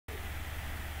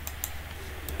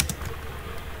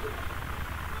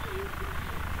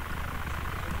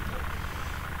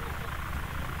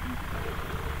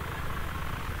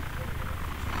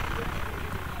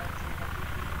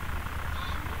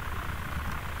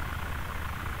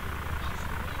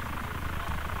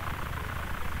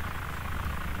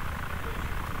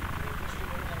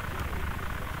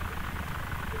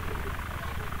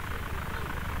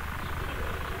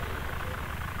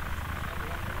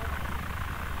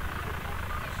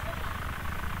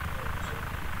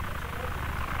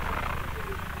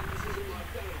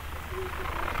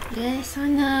Yes, I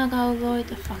know, go avoid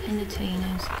the fucking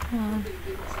Latinos. Come on.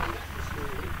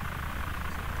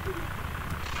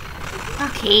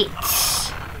 Fuck it.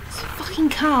 It's a fucking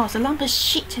car, it's a lump of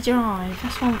shit to drive.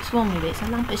 That's what's wrong with it, it's a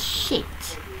lump of shit.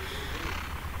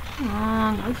 Come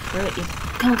on, go through it.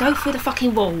 Come on, go through the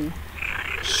fucking wall.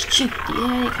 Stupid.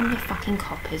 Yeah, here come the fucking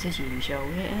coppers as usual.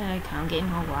 Yeah, can't get in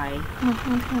my way. Come on,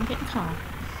 come on, come on, get in the car.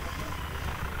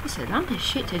 It's a lump of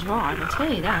shit to drive, I'll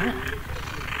tell you that.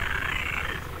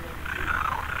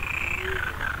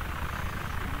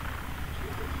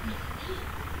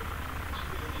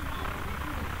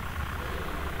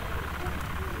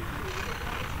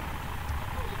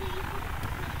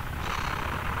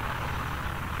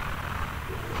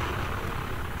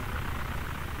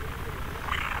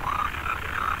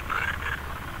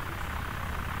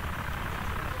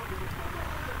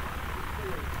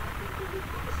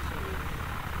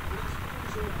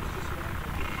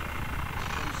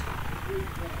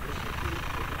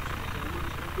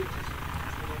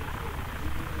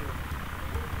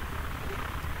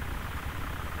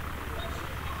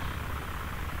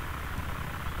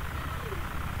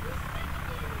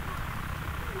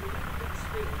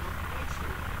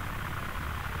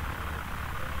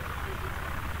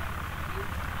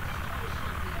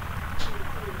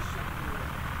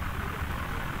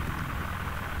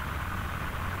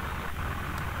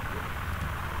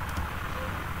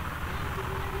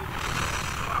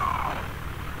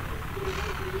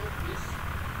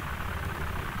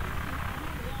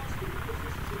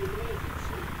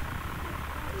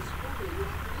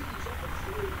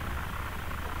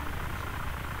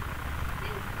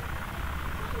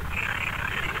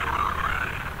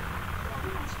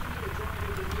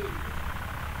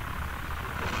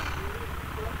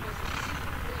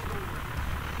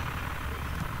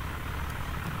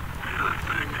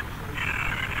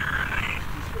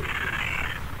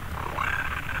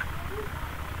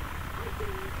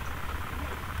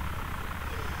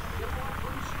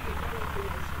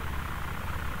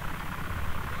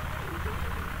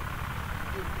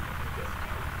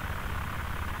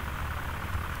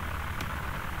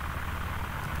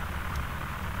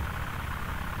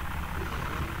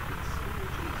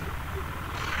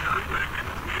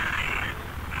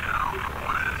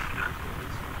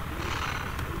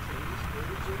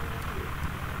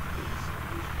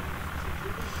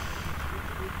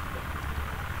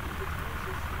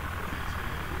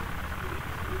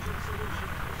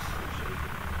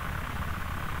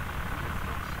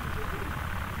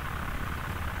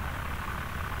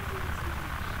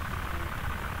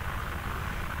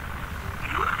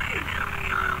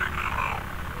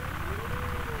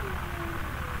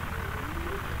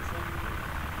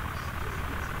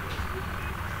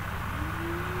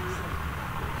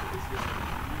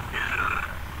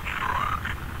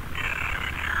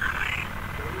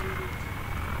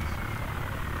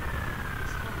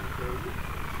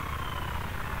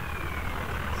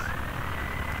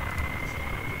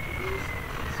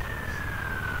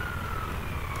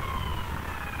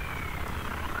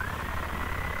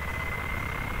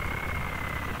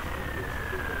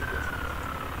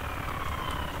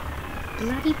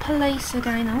 Bloody police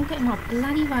again, I'll get my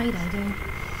bloody radar, dude.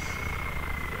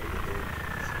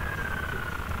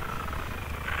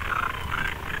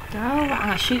 Go, I'm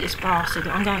gonna shoot this bastard,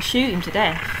 I'm gonna shoot him to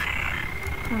death.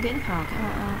 Come on, get in the car, go,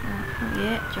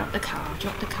 yeah, drop the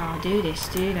car, do this,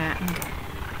 do that, and go.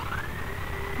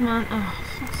 Come on, oh,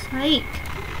 for fuck's sake.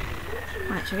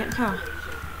 Right, shall I get in the car?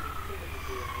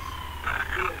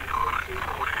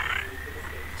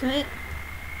 Is that it?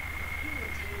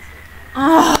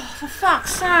 Oh, for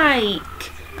fuck's sake!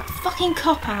 That fucking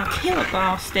copper, I'll kill a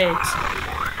bastard.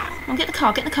 Come on, get in the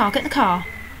car, get in the car, get in the car.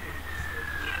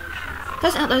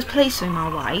 Doesn't help those police are in my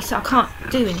way, so I can't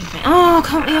do anything. Oh,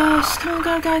 can't be arsed. Come on,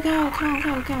 go, go, go. Come on,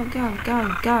 go, go, go, go,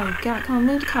 go, go. Come on,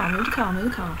 move the car, move the car, move the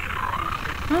car.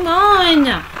 Come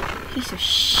on! Piece of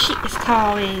shit this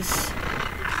car is.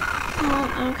 Oh,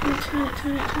 come on, turn it,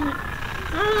 turn it, turn it.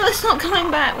 Oh, it's not coming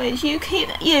backwards. You keep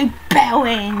that. You bell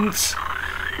end.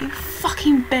 You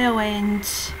fucking bell end.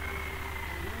 Is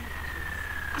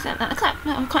that? Look at that.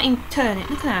 No, I can't even turn it.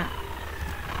 Look at that.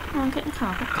 Come on, get in the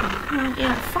car, get in the car. Come on,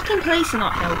 yeah, fucking police are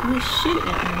not helping. They're shooting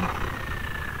at me.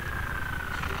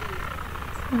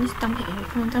 Come on, just dump it here.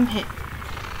 Come on, dump it.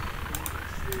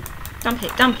 Dump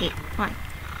it, dump it. Right.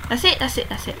 That's it, that's it,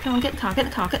 that's it. Come on, get in the car, get in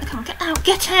the car, get in the car, get out,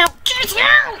 get out, get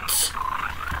out!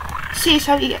 I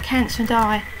seriously hope you get cancer and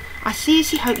die. I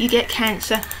seriously hope you get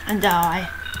cancer and die.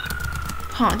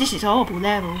 Oh, this is a horrible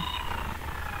level.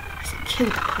 I said kill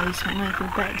the police, make me feel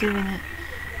better doing it.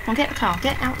 Come on, get in the car,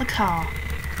 get out the car.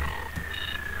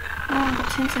 Oh, I've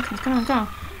got 10 seconds. Come on, go on.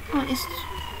 Come on, it's...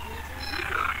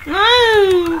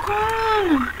 No,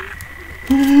 come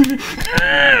on.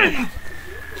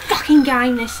 Fucking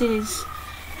game this is.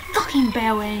 Fucking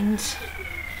bell ends.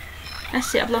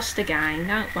 That's it, I've lost the game.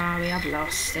 Don't worry, I've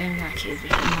lost. Don't like it.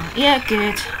 Yeah,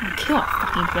 good. I'll kill that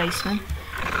fucking policeman.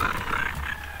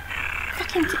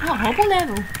 Fucking what a horrible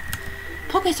level.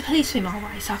 Probably the police swim my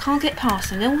way, so I can't get past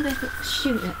them. They're all there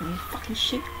shooting at me. Fucking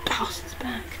shoot bastards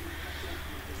back.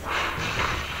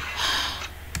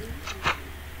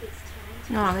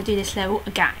 No, I'm gonna do this level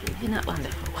again. Isn't that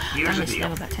wonderful? I've done this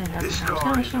level about 10,000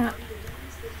 times. No,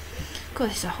 God,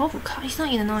 this is a horrible car. It's not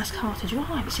even a nice car to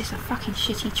drive. It's just a fucking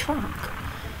shitty truck.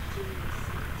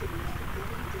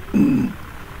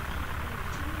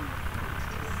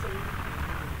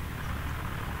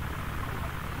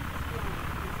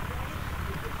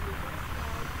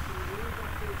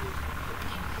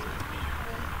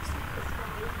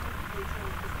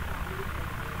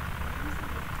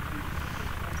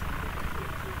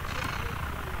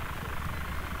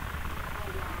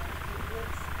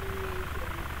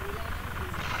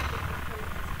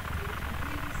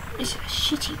 It's a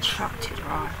shitty truck to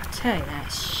drive, I tell you that,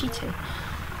 it's shitty.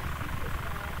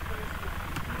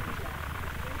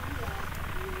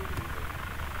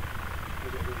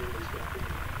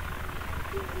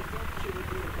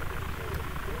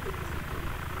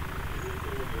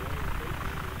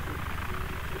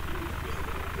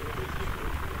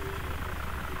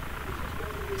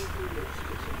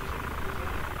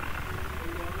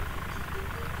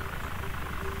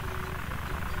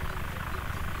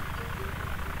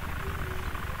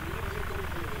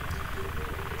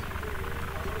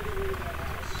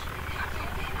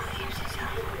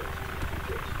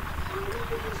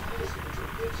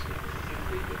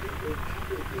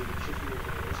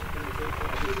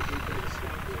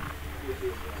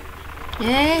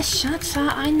 Yeah, shut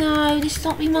up, I know, this is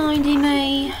not reminding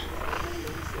me.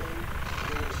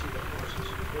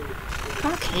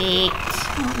 Fuck it.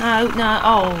 Oh, no,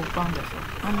 oh, wonderful,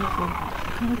 wonderful.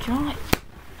 Can I drive?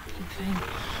 Fucking thing.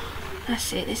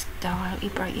 That's it, let's die, you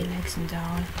break your legs and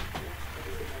die.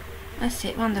 That's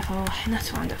it, wonderful,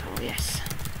 that's wonderful, yes.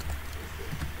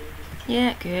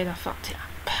 Yeah, good, I fucked it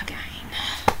up again.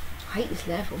 I hate this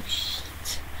level, shit.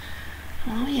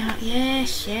 Oh yeah,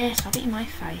 yes, I'll be in my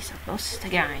face, I've lost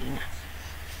again.